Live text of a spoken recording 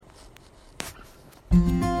Hi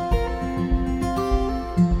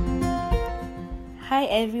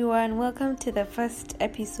everyone, welcome to the first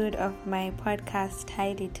episode of my podcast,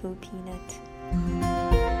 Hi Little Peanut.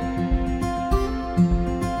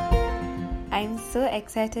 I'm so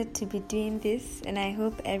excited to be doing this and I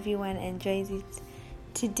hope everyone enjoys it.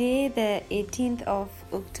 Today, the 18th of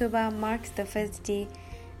October, marks the first day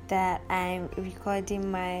that I'm recording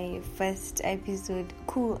my first episode.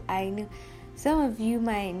 Cool, I know. Some of you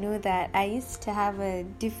might know that I used to have a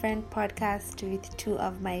different podcast with two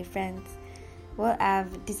of my friends. Well,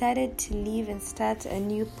 I've decided to leave and start a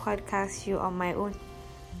new podcast show on my own.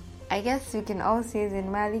 I guess we can all say that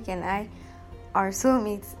Malik and I are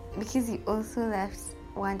soulmates because he also left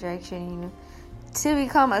One Direction, to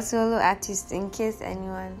become a solo artist, in case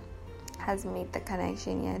anyone has made the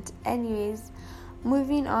connection yet. Anyways,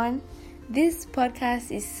 moving on. This podcast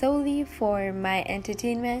is solely for my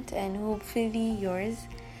entertainment and hopefully yours.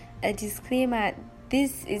 A disclaimer,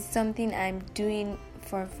 this is something I'm doing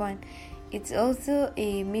for fun. It's also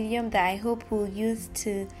a medium that I hope we'll use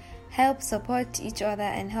to help support each other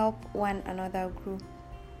and help one another grow.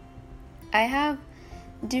 I have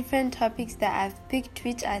different topics that I've picked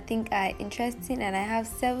which I think are interesting, and I have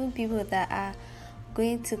 7 people that are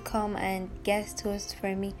going to come and guest host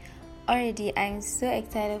for me. Already, I'm so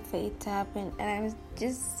excited for it to happen, and I'm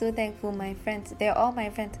just so thankful my friends, they're all my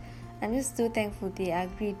friends. I'm just so thankful they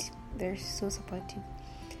agreed. They're so supportive.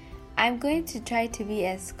 I'm going to try to be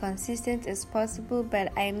as consistent as possible,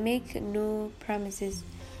 but I make no promises.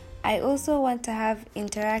 I also want to have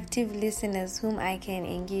interactive listeners whom I can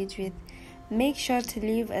engage with. Make sure to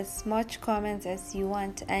leave as much comments as you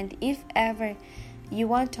want, and if ever you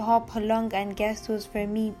want to hop along and guest host for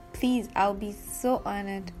me, please, I'll be so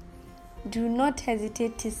honored. Do not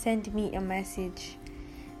hesitate to send me a message.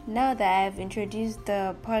 Now that I've introduced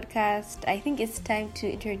the podcast, I think it's time to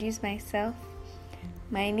introduce myself.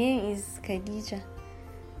 My name is Khadija.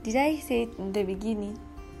 Did I say it in the beginning?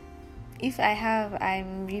 If I have,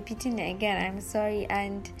 I'm repeating it again. I'm sorry.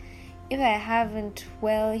 And if I haven't,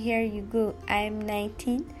 well, here you go. I'm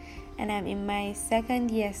 19 and I'm in my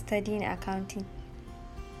second year studying accounting.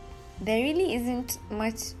 There really isn't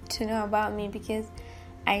much to know about me because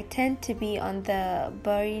I tend to be on the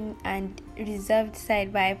boring and reserved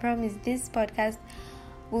side, but I promise this podcast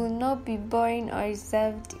will not be boring or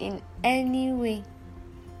reserved in any way.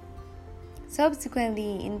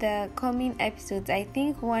 Subsequently, in the coming episodes, I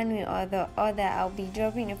think one way or the other, I'll be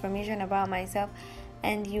dropping information about myself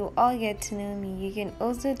and you all get to know me. You can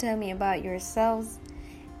also tell me about yourselves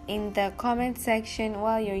in the comment section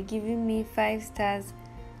while you're giving me 5 stars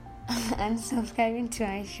and subscribing to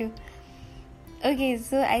my show. Okay,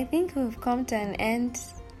 so I think we've come to an end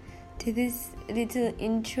to this little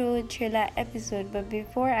intro trailer episode, but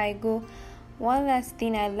before I go, one last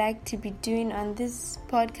thing I'd like to be doing on this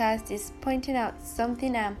podcast is pointing out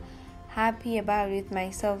something I'm happy about with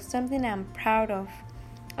myself, something I'm proud of,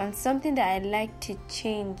 and something that I'd like to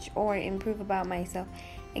change or improve about myself.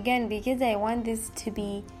 Again, because I want this to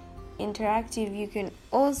be interactive, you can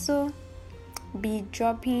also be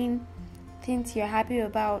dropping things you're happy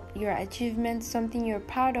about, your achievements, something you're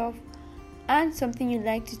proud of, and something you'd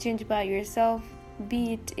like to change about yourself,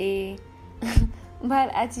 be it a bad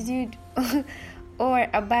attitude or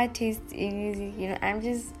a bad taste in music. I'm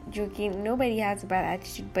just joking. Nobody has a bad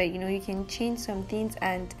attitude, but you can change some things,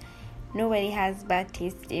 and nobody has bad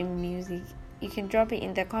taste in music. You can drop it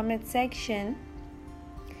in the comment section.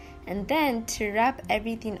 And then to wrap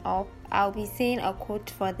everything up, I'll be saying a quote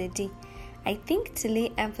for the day. I think to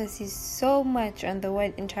lay emphasis so much on the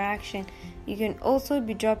word interaction, you can also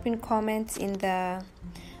be dropping quotes in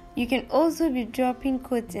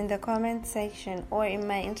the comment section or in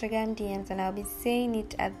my Instagram DMs, and I'll be saying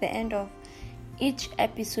it at the end of each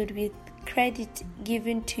episode with credit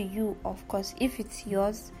given to you, of course. If it's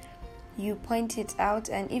yours, you point it out,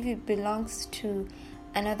 and if it belongs to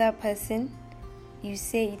another person, you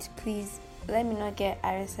say it. Please let me not get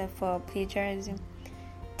arrested for plagiarism.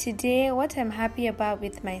 Today, what I'm happy about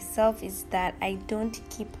with myself is that I don't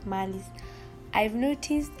keep malice. I've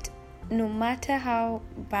noticed no matter how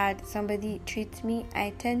bad somebody treats me,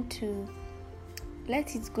 I tend to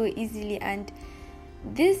let it go easily, and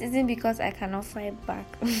this isn't because I cannot fight back.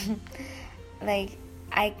 Like,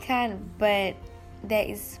 I can, but there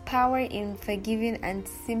is power in forgiving and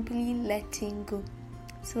simply letting go.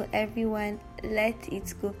 So everyone, let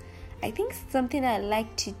it go. I think something I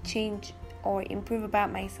like to change or improve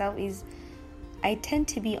about myself is I tend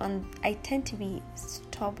to be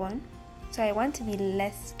stubborn. So I want to be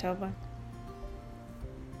less stubborn.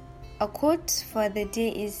 A quote for the day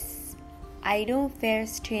is, I don't fear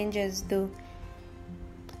strangers though.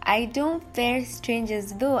 I don't fear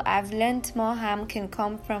strangers, though I've learned more harm can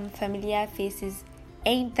come from familiar faces.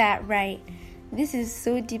 Ain't that right? This is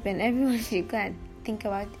so deep and everyone should go and think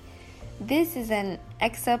about it. This is an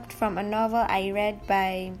excerpt from a novel I read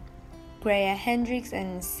by Greya Hendricks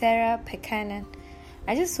and Sarah Pekanen.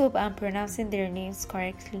 I just hope I'm pronouncing their names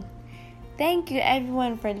correctly. Thank you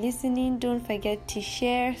everyone for listening. Don't forget to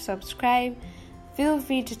share, subscribe. Feel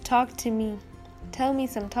free to talk to me. Tell me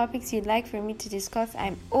some topics you'd like for me to discuss.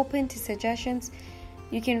 I'm open to suggestions.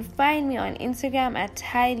 You can find me on Instagram at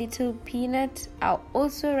HiLittlePeanut. I'll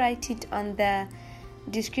also write it on the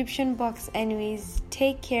description box anyways.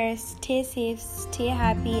 Take care, stay safe, stay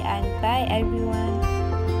happy, and bye everyone.